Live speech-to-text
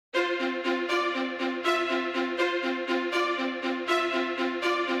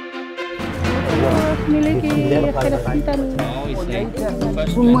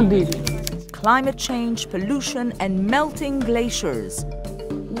Climate change, pollution, and melting glaciers.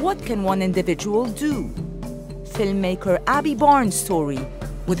 What can one individual do? Filmmaker Abbie Barnes' story,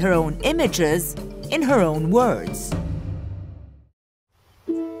 with her own images, in her own words.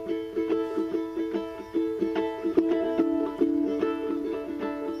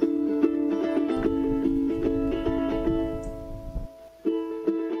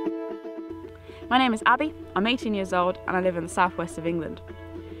 My name is Abby, I'm 18 years old and I live in the southwest of England.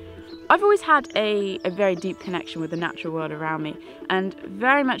 I've always had a very deep connection with the natural world around me and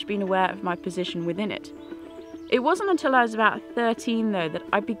very much been aware of my position within it. It wasn't until I was about 13 though that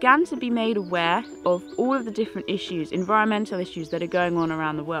I began to be made aware of all of the different issues, environmental issues that are going on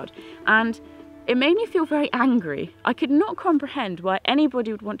around the world, and it made me feel very angry. I could not comprehend why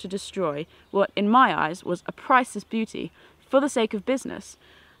anybody would want to destroy what in my eyes was a priceless beauty for the sake of business.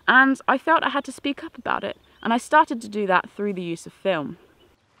 And I felt I had to speak up about it, and I started to do that through the use of film.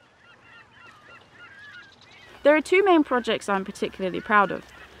 There are two main projects I'm particularly proud of.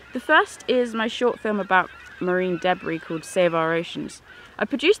 The first is my short film about marine debris called Save Our Oceans. I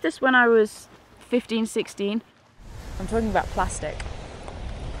produced this when I was 15, 16. I'm talking about plastic.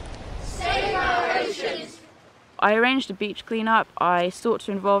 Save our oceans! I arranged a beach cleanup, I sought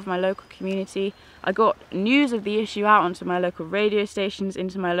to involve my local community, I got news of the issue out onto my local radio stations,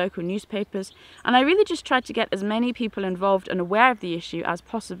 into my local newspapers, and I really just tried to get as many people involved and aware of the issue as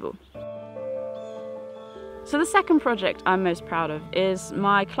possible. So the second project I'm most proud of is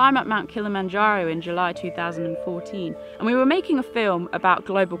my climb up Mount Kilimanjaro in July 2014, and we were making a film about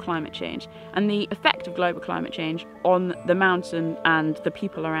global climate change and the effect of global climate change on the mountain and the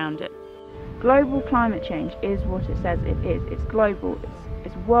people around it. Global climate change is what it says it is. It's global,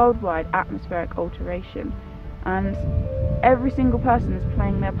 it's worldwide atmospheric alteration, and every single person is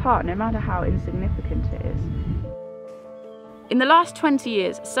playing their part, no matter how insignificant it is. In the last 20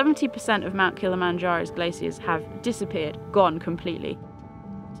 years, 70% of Mount Kilimanjaro's glaciers have disappeared, gone completely.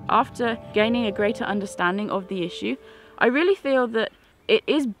 After gaining a greater understanding of the issue, I really feel that it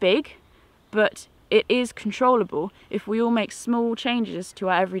is big, but it is controllable if we all make small changes to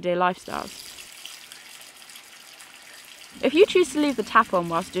our everyday lifestyles. If you choose to leave the tap on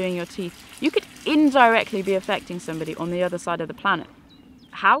whilst doing your teeth, you could indirectly be affecting somebody on the other side of the planet.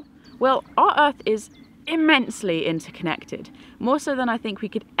 How? Well, our Earth is immensely interconnected, more so than I think we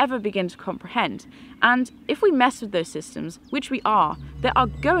could ever begin to comprehend. And if we mess with those systems, which we are, there are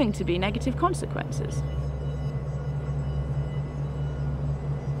going to be negative consequences.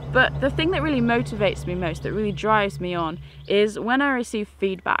 But the thing that really motivates me most, that really drives me on, is when I receive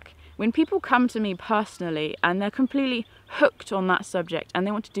feedback. When people come to me personally and they're completely hooked on that subject and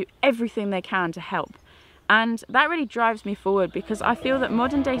they want to do everything they can to help. And that really drives me forward, because I feel that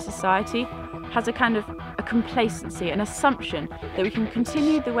modern day society has a kind of a complacency, an assumption that we can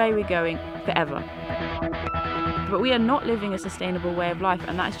continue the way we're going forever. But we are not living a sustainable way of life,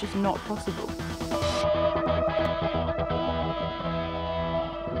 and that is just not possible.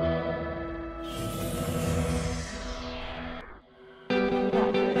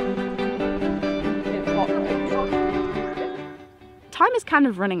 Time is kind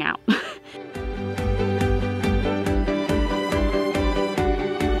of running out.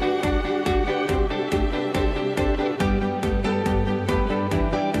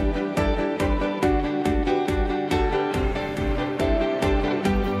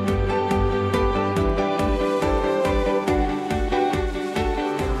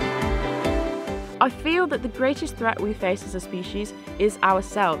 I feel that the greatest threat we face as a species is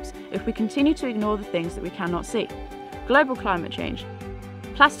ourselves if we continue to ignore the things that we cannot see. Global climate change,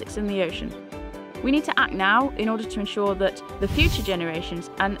 plastics in the ocean. We need to act now in order to ensure that the future generations,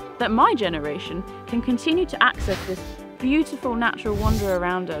 and that my generation, can continue to access this beautiful natural wonder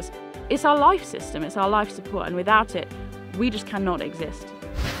around us. It's our life system, it's our life support, and without it, we just cannot exist.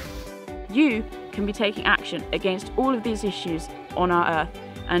 You can be taking action against all of these issues on our Earth,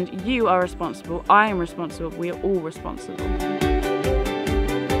 and you are responsible, I am responsible, we are all responsible.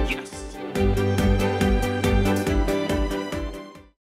 Yes!